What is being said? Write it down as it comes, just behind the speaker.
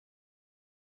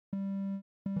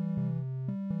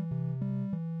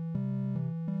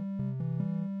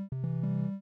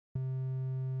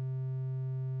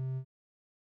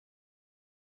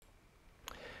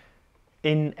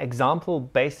In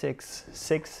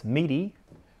ExampleBasics06MIDI,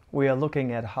 we are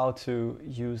looking at how to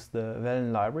use the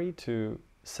Wellen library to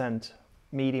send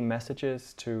MIDI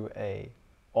messages to a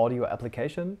audio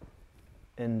application.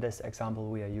 In this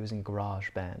example, we are using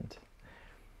GarageBand.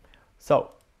 So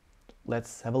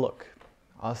let's have a look.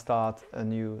 I'll start a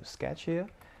new sketch here,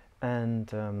 and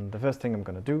the first thing I'm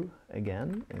going to do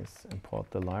again is import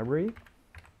the library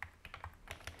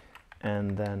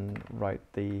and then write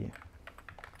the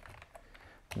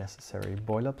necessary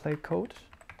boilerplate code.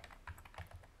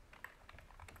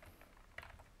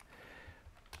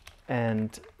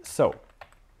 And so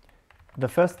the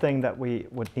first thing that we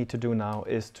would need to do now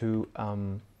is to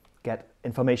get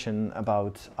information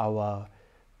about our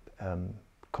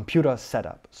computer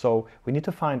setup. So we need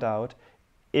to find out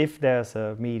if there's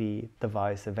a MIDI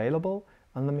device available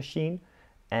on the machine,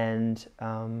 and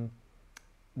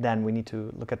then we need to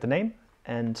look at the name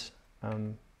and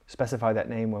specify that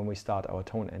name when we start our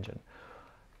tone engine.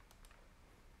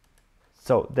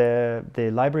 So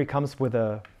the library comes with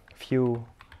a few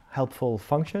helpful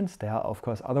functions. There are of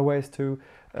course other ways to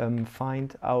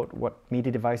find out what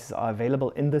MIDI devices are available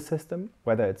in the system,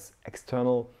 whether it's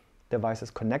external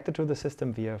devices connected to the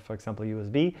system via, for example,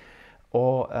 USB,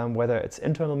 or whether it's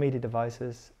internal MIDI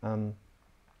devices.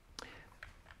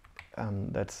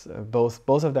 That's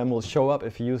both of them will show up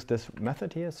if you use this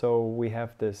method here. So we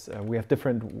have this we have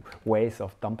different ways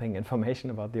of dumping information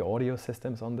about the audio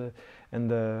systems on the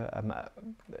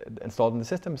installed in the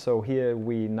system. So here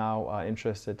we now are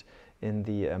interested in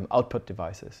the output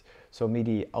devices. So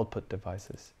MIDI output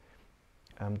devices,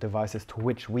 devices to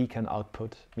which we can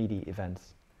output MIDI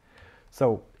events.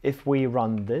 So if we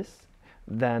run this,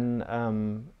 then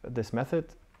this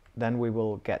method, then we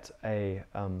will get a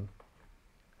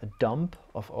dump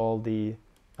of all the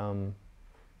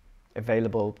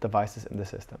available devices in the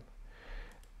system.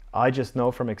 I just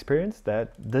know from experience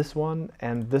that this one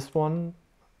and this one,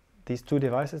 these two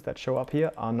devices that show up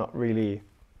here, are not really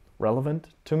relevant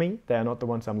to me. They are not the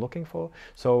ones I'm looking for.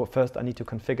 So first I need to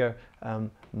configure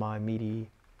my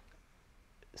MIDI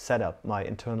setup, my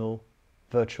internal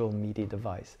virtual MIDI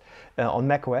device. On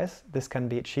macOS, this can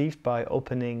be achieved by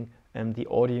opening the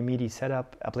Audio MIDI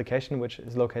Setup application, which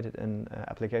is located in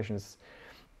Applications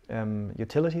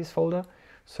Utilities folder.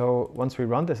 So once we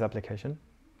run this application,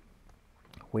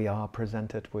 we are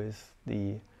presented with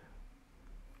the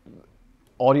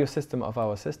audio system of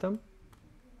our system,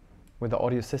 with the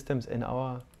audio systems in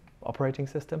our operating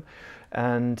system.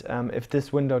 And if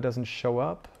this window doesn't show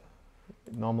up,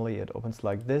 normally it opens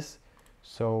like this.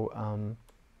 So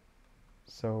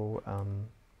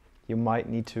you might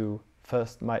need to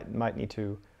first might need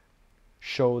to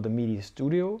show the MIDI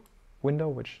Studio window,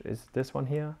 which is this one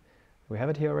here. We have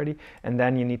it here already. And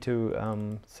then you need to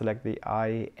select the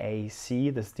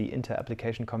IAC, this is the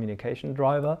Inter-Application Communication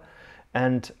driver,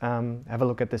 and have a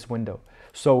look at this window.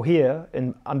 So here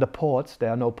under ports, there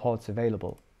are no ports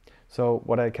available. So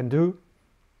what I can do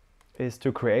is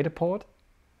to create a port.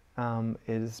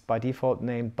 Is by default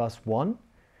named bus1,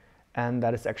 and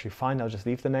that is actually fine. I'll just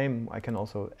leave the name. I can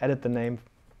also edit the name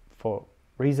for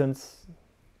reasons,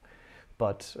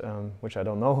 but which I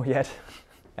don't know yet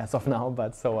as of now,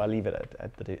 but so I'll leave it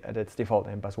at its default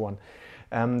name, bus1.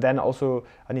 Then also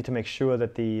I need to make sure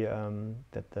that the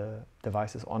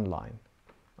device is online.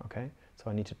 Okay,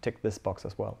 so I need to tick this box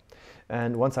as well.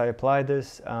 And once I apply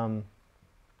this and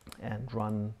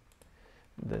run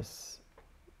this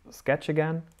sketch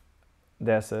again,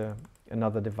 there's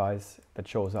another device that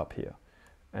shows up here,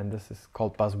 and this is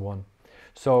called bus1.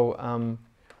 So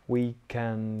we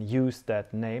can use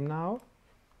that name now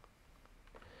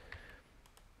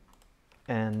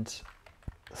and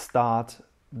start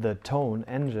the tone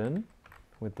engine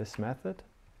with this method.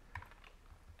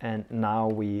 And now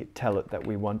we tell it that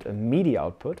we want a MIDI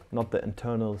output, not the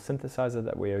internal synthesizer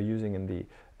that we are using in the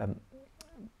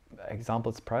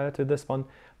examples prior to this one,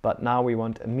 but now we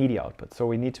want a MIDI output. So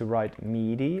we need to write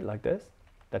MIDI like this.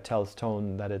 That tells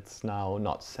tone that it's now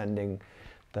not sending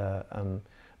the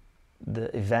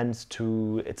events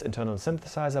to its internal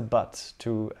synthesizer, but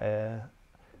to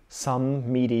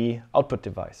some MIDI output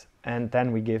device. And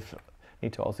then we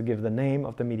need to also give the name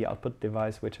of the MIDI output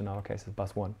device, which in our case is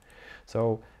bus1.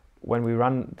 So when we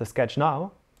run the sketch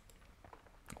now,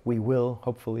 we will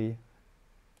hopefully,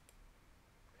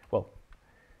 well,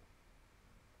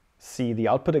 see the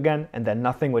output again, and then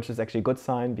nothing, which is actually a good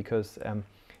sign, because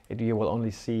you will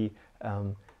only see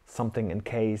something in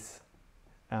case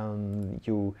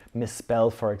you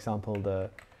misspell, for example, the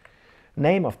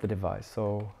name of the device.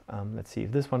 So let's see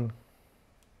if this one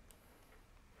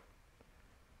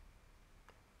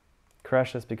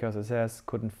crashes because it says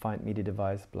couldn't find MIDI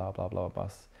device, blah blah blah,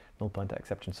 bus null pointer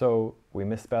exception. So we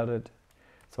misspelled it.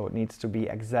 So it needs to be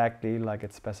exactly like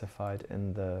it's specified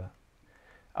in the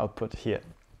output here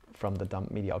from the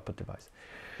dump MIDI output device.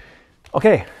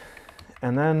 Okay,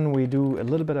 and then we do a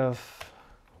little bit of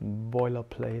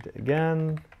boilerplate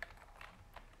again.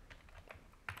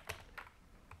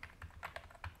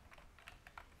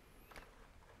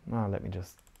 Now let me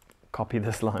just copy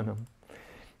this line.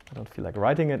 I don't feel like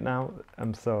writing it now.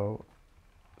 So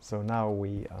now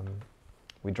we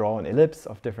draw an ellipse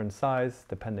of different size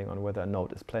depending on whether a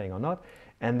note is playing or not,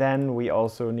 and then we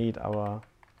also need our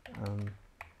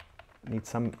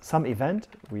some event.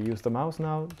 We use the mouse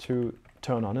now to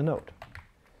turn on a note,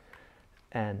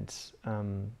 and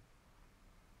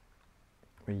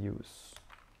we use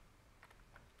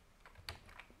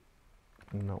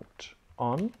note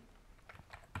on,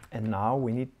 and now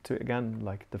we need to again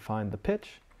like define the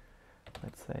pitch.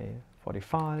 Let's say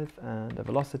 45 and the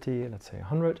velocity, let's say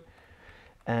 100,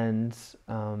 and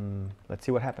let's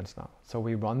see what happens now. So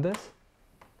we run this.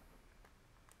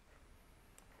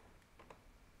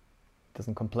 It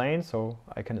doesn't complain, so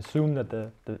I can assume that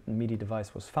the MIDI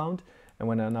device was found. And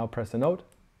when I now press a note,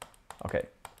 okay,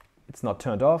 it's not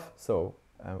turned off, so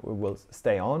it will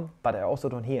stay on, but I also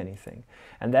don't hear anything.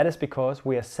 And that is because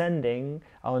we are sending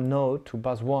our note to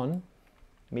bus 1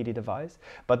 MIDI device,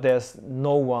 but there's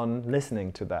no one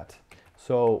listening to that.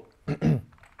 So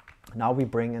now we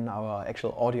bring in our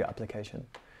actual audio application.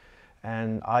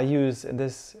 And I use, in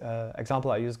this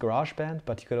example, I use GarageBand,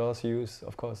 but you could also use,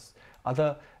 of course,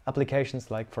 other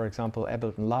applications like, for example,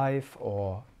 Ableton Live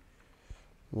or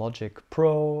Logic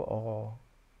Pro or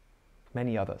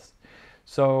many others.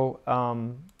 So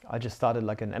I just started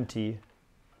like an empty,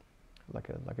 like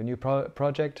a new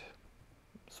project,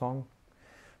 song,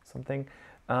 something,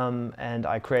 and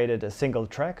I created a single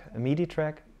track, a MIDI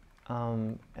track,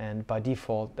 and by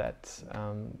default that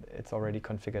it's already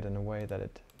configured in a way that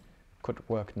it could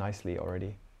work nicely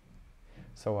already.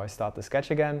 So I start the sketch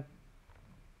again.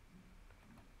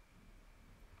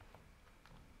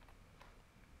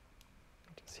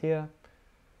 Just here.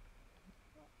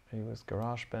 I use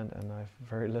GarageBand and I have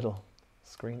very little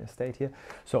screen estate here.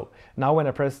 So now when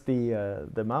I press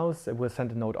the mouse, it will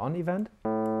send a note on event.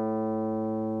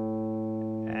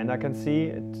 And I can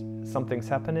see something's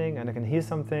happening and I can hear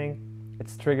something.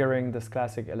 It's triggering this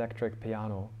classic electric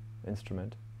piano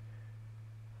instrument.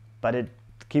 But it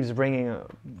keeps ringing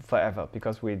forever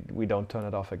because we don't turn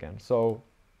it off again. So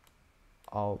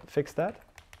I'll fix that.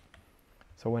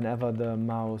 So whenever the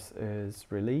mouse is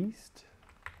released,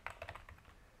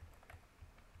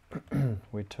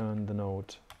 we turn the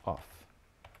note off.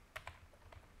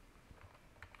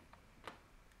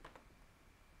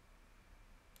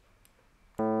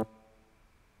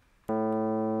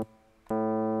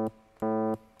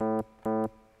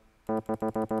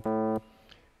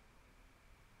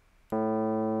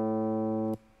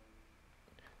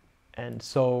 And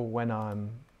so when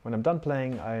I'm done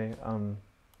playing, I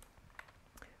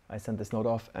send this note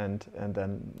off, and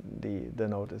then the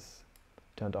note is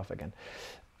turned off again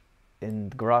in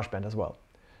GarageBand as well.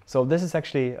 So this is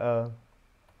actually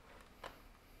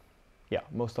yeah,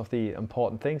 most of the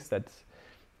important things that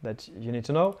you need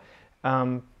to know.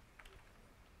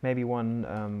 Maybe one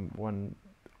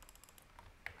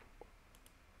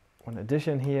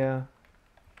addition here.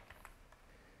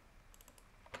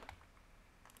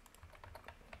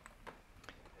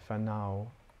 If I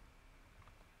now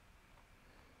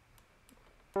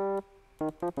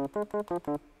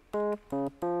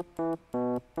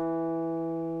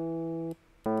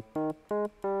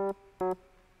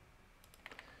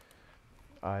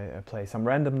I play some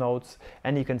random notes,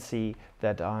 and you can see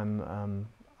that I'm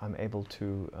able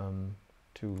to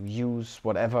use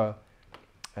whatever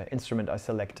instrument I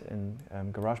select in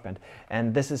GarageBand.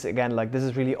 And this is again like this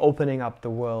is really opening up the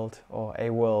world, or a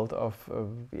world of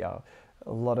yeah,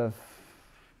 a lot of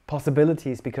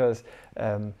possibilities, because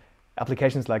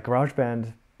applications like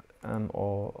GarageBand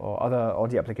or other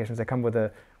audio applications, they come with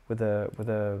a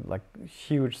like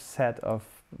huge set of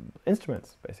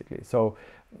instruments basically. So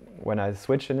when I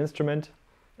switch an instrument,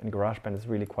 in GarageBand it's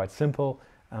really quite simple.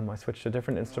 I switch to a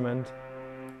different instrument,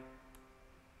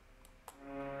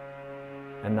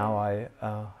 and now I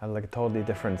have like a totally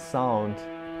different sound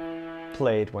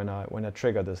played when I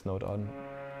trigger this note on.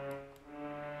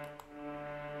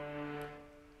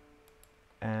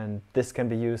 And this can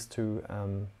be used to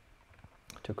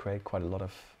create quite a lot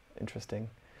of interesting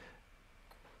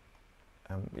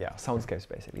yeah, soundscapes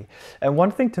basically. And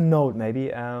one thing to note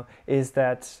maybe is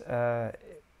that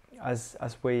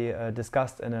as we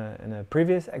discussed in a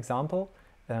previous example,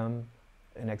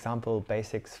 in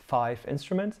ExampleBasics 5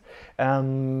 instruments.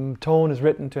 Tone is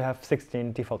written to have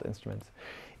 16 default instruments.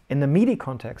 In the MIDI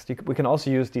context, we can also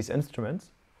use these instruments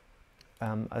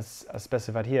as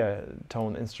specified here,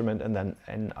 tone instrument and then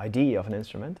an ID of an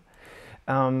instrument.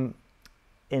 In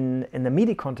the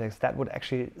MIDI context, that would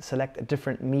actually select a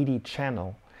different MIDI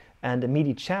channel. And a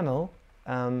MIDI channel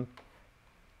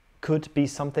could be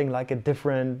something like a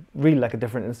different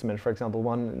instrument. For example,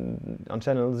 on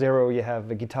channel 0 you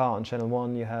have a guitar, on channel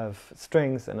 1 you have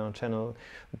strings, and on channel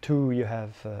 2 you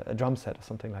have a drum set or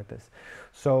something like this.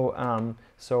 So,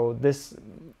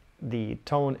 the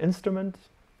tone instrument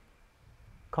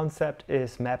concept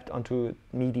is mapped onto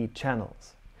MIDI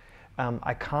channels.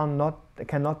 I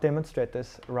cannot demonstrate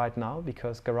this right now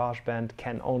because GarageBand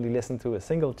can only listen to a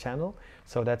single channel,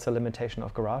 so that's a limitation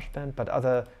of GarageBand. But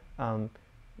other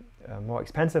more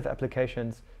expensive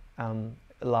applications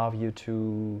allow you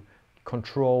to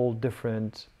control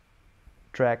different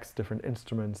tracks, different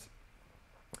instruments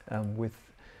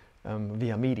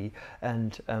via MIDI,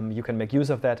 and you can make use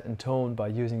of that in tone by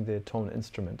using the tone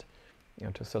instrument,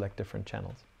 to select different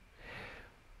channels.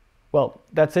 Well,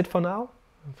 that's it for now,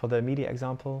 for the MIDI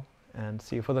example, and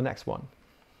see you for the next one.